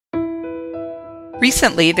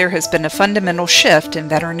Recently, there has been a fundamental shift in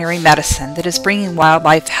veterinary medicine that is bringing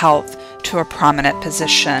wildlife health to a prominent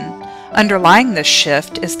position. Underlying this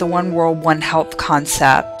shift is the One World, One Health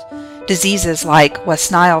concept. Diseases like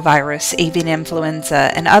West Nile virus, avian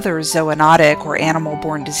influenza, and other zoonotic or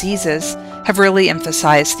animal-borne diseases have really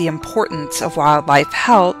emphasized the importance of wildlife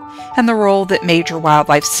health and the role that major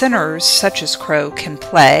wildlife centers such as Crow can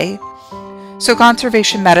play. So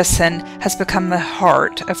conservation medicine has become the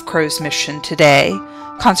heart of Crow's mission today.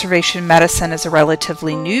 Conservation medicine is a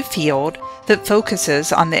relatively new field that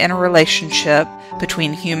focuses on the interrelationship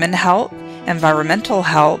between human health, environmental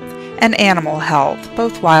health, and animal health,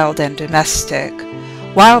 both wild and domestic.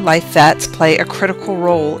 Wildlife vets play a critical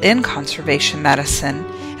role in conservation medicine,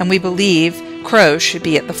 and we believe Crow should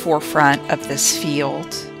be at the forefront of this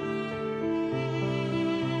field.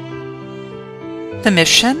 The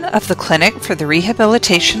mission of the Clinic for the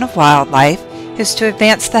Rehabilitation of Wildlife is to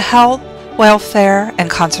advance the health, welfare, and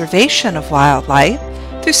conservation of wildlife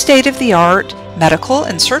through state-of-the-art medical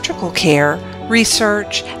and surgical care,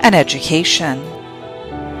 research, and education.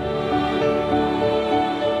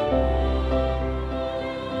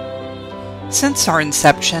 Since our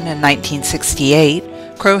inception in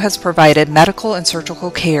 1968, Crow has provided medical and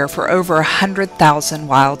surgical care for over 100,000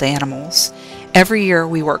 wild animals. Every year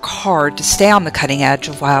we work hard to stay on the cutting edge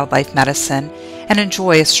of wildlife medicine and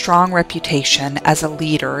enjoy a strong reputation as a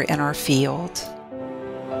leader in our field.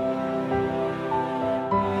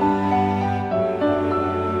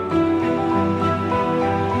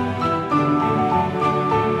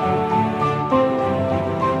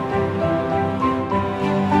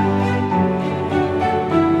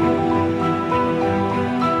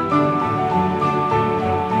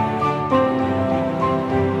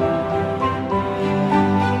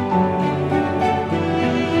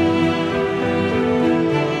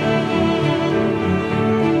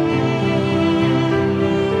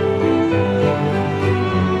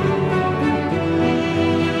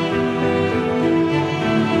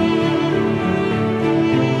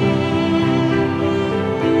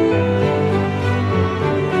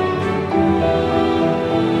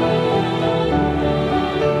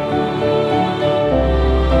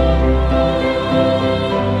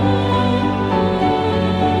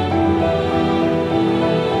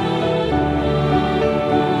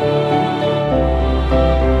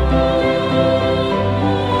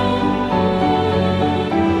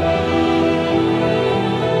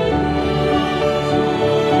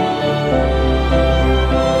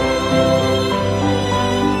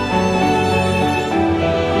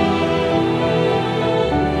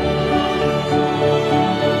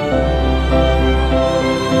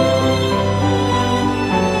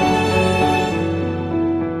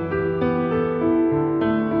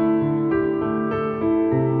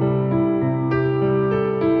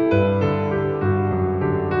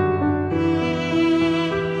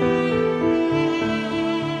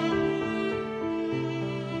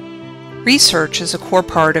 Research is a core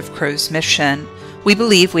part of Crow's mission. We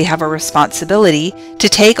believe we have a responsibility to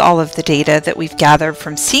take all of the data that we've gathered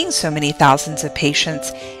from seeing so many thousands of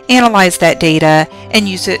patients, analyze that data, and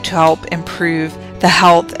use it to help improve the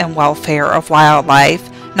health and welfare of wildlife,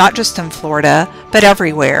 not just in Florida, but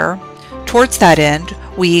everywhere. Towards that end,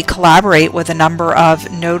 we collaborate with a number of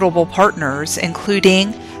notable partners,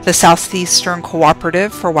 including the Southeastern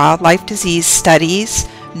Cooperative for Wildlife Disease Studies,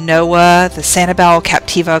 NOAA, the Sanibel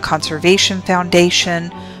Captiva Conservation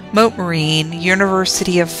Foundation, Mote Marine,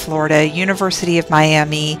 University of Florida, University of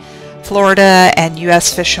Miami, Florida, and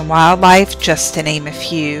U.S. Fish and Wildlife, just to name a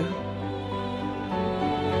few.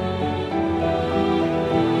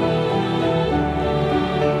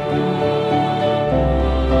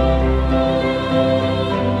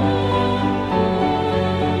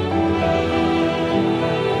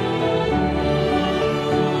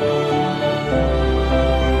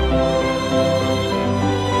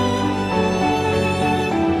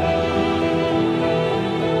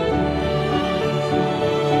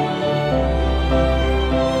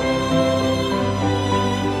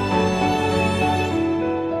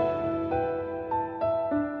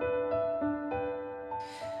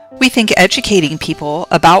 We think educating people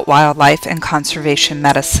about wildlife and conservation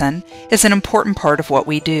medicine is an important part of what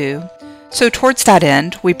we do. So towards that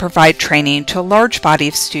end, we provide training to a large body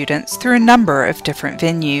of students through a number of different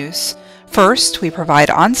venues. First, we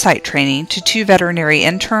provide on-site training to 2 veterinary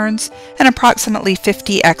interns and approximately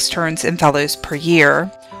 50 externs and fellows per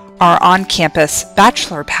year. Our on-campus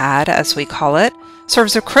bachelor pad, as we call it,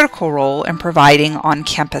 serves a critical role in providing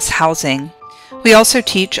on-campus housing. We also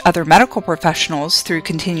teach other medical professionals through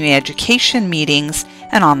continuing education meetings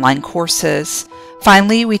and online courses.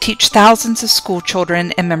 Finally, we teach thousands of school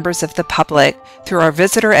children and members of the public through our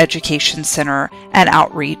Visitor Education Center and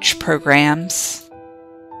outreach programs.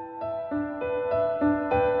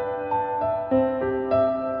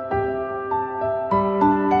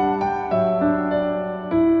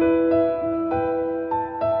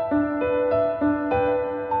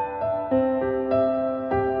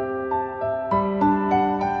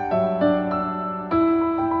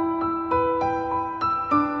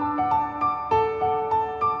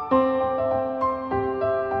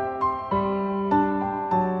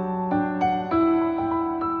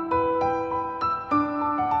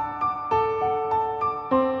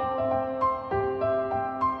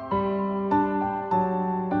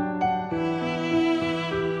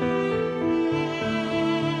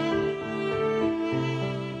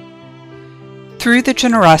 Through the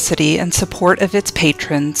generosity and support of its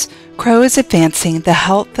patrons, CROW is advancing the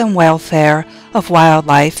health and welfare of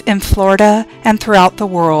wildlife in Florida and throughout the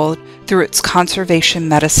world through its conservation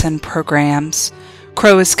medicine programs.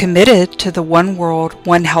 CROW is committed to the One World,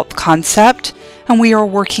 One Health concept, and we are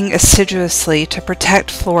working assiduously to protect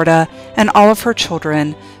Florida and all of her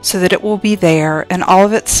children so that it will be there in all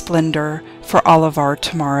of its splendor for all of our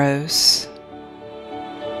tomorrows.